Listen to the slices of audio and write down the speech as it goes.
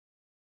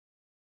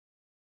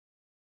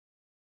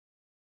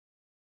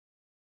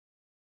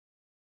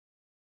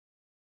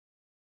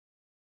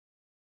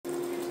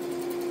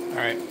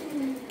Alright,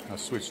 I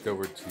switched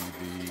over to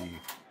the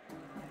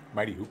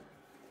Mighty Hoop,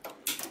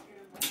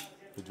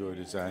 the Joy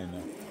design,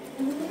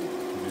 to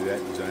do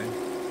that design.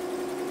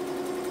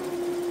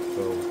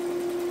 So,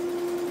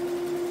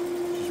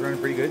 she's running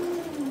pretty good.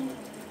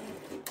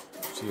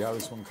 See how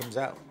this one comes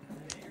out.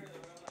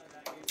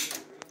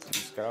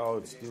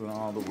 It's doing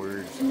all the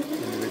words,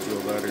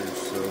 individual letters,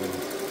 so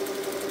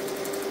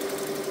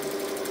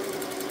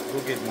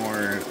we'll get more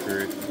after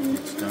it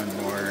gets done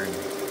more. And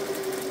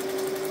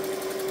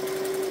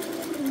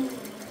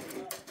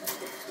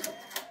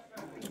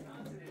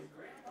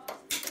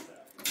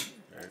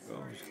there it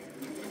goes.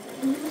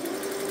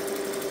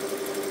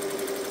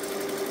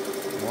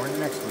 More in the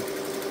next one.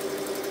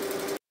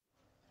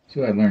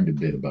 So I learned a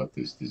bit about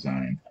this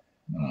design.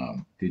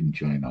 Didn't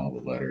join all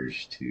the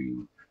letters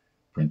to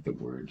print the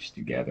words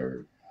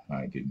together.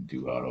 I didn't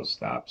do auto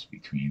stops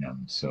between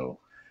them. So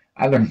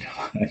I learned a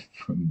lot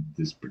from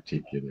this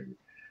particular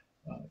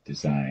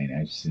design.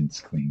 I've since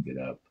cleaned it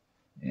up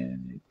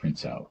and it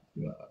prints out,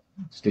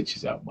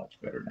 stitches out much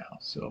better now.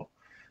 So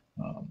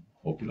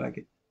hope you like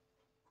it.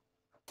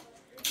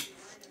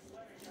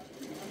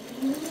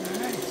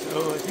 Alright,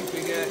 so I think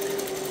we got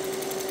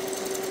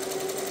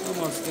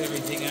almost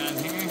everything on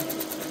here.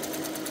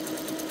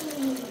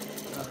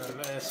 Our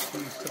last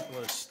few couple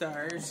of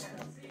stars.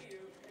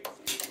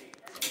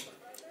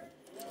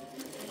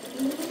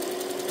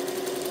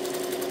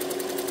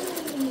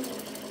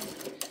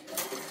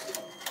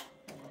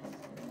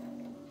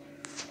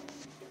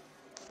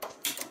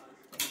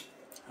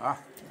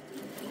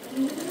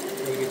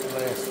 We get the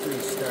last 3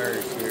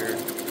 stars here.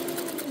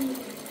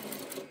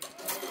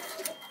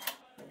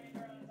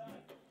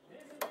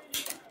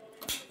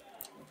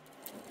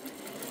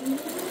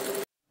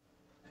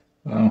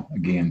 Well,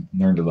 again,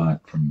 learned a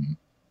lot from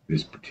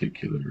this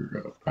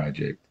particular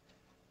project.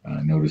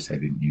 Notice I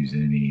didn't use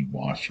any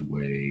wash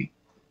away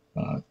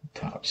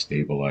top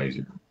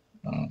stabilizer,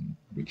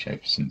 which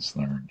I've since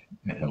learned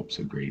it helps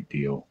a great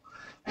deal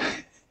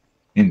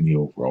in the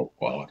overall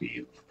quality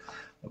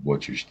of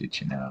what you're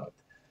stitching out.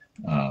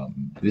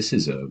 This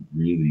is a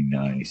really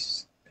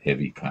nice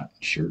heavy cotton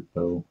shirt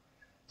though,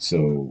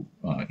 so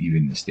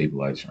even the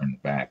stabilizer on the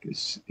back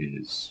is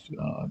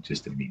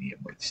just a medium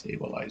weight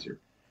stabilizer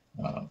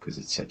because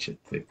it's such a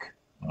thick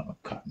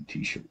cotton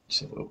t-shirt.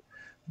 So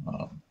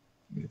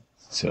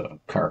it's a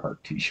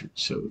Carhartt t-shirt,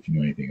 so if you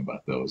know anything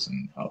about those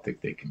and how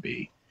thick they can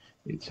be,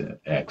 it's an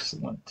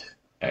excellent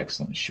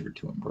shirt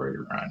to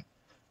embroider on.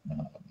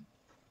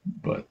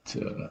 But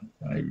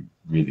I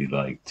really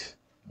liked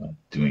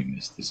doing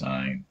this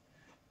design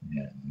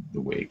and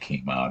the way it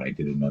came out. I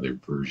did another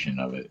version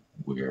of it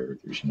where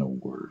there's no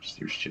words,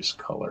 there's just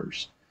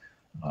colors.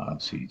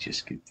 So you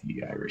just get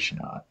the Irish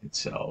knot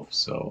itself.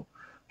 So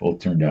both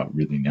turned out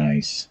really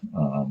nice.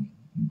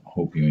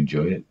 Hope you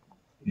enjoy it.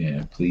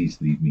 Yeah,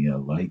 please leave me a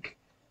like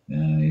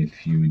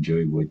if you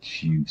enjoy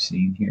what you've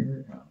seen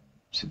here.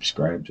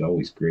 Subscribe's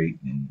always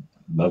great, and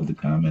love the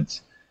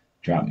comments.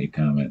 Drop me a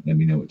comment. Let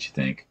me know what you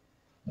think.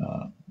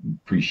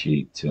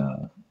 Appreciate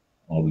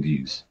all the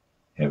views.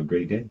 Have a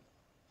great day.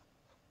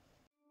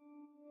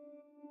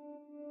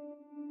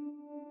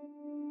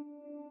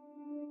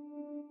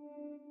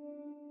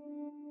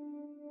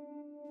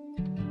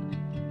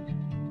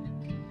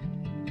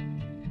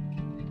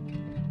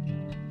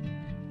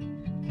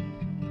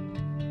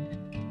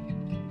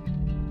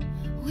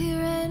 We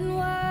ran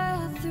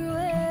wild through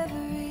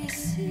every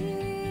season,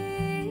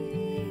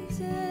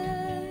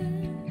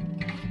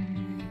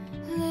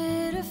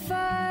 lit a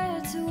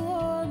fire to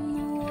warm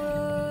the world.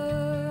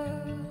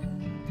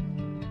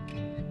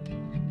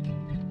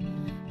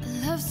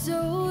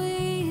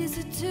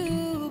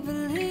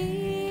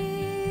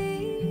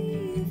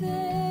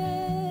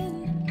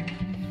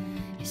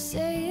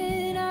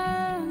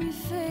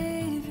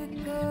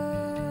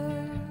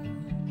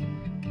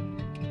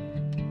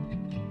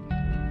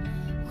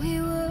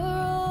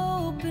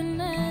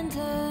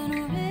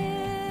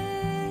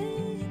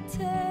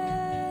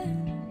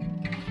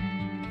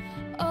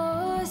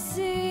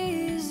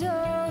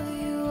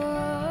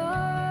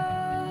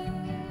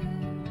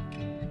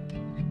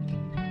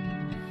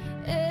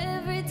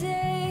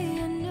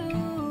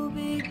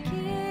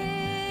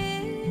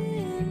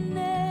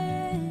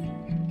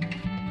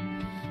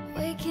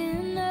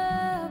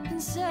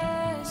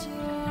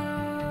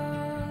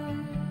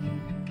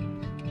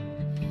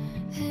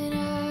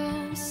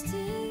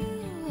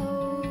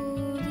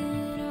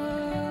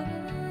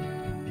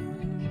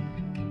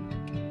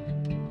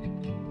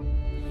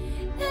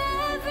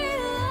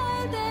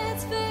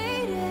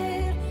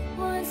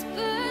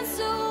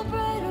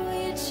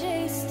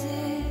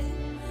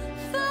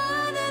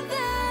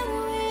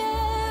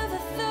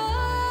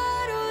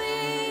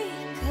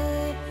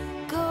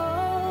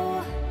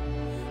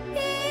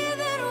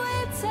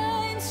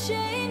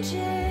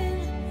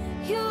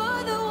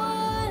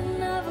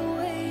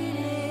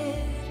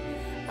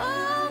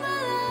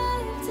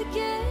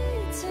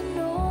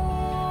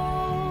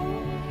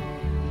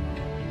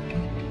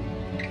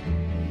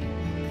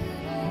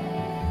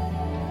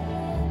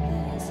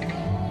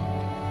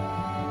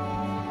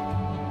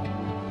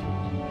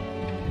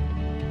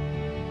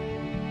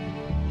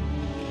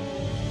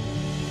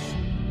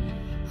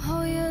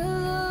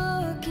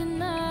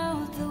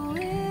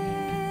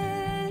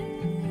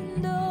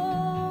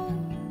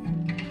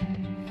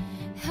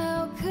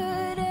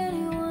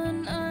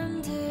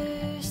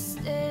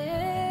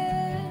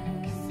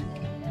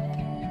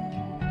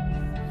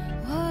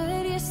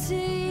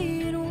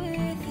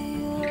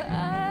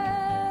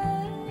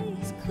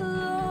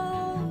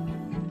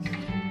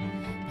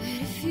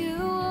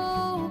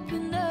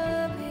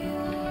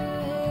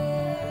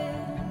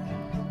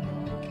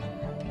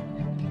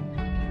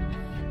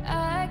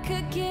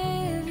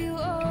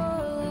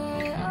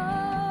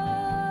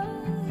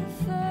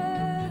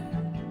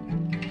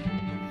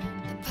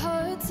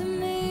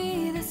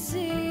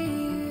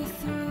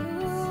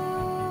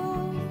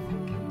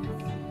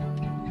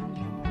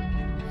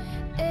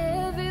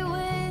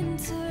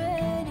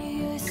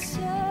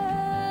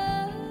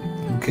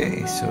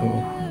 Okay, so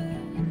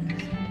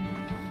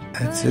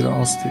that's it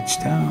all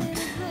stitched out.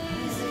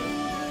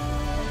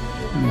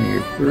 I'm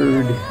your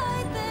bird.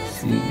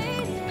 See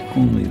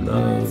only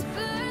love.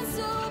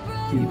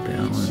 Be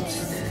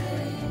balanced.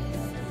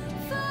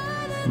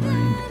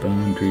 Mind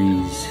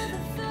boundaries.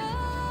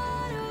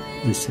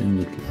 Listen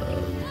with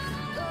love.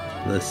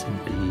 Blessed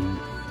be.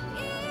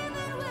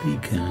 Be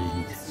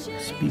kind.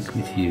 Speak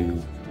with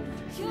you.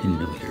 And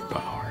know your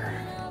power.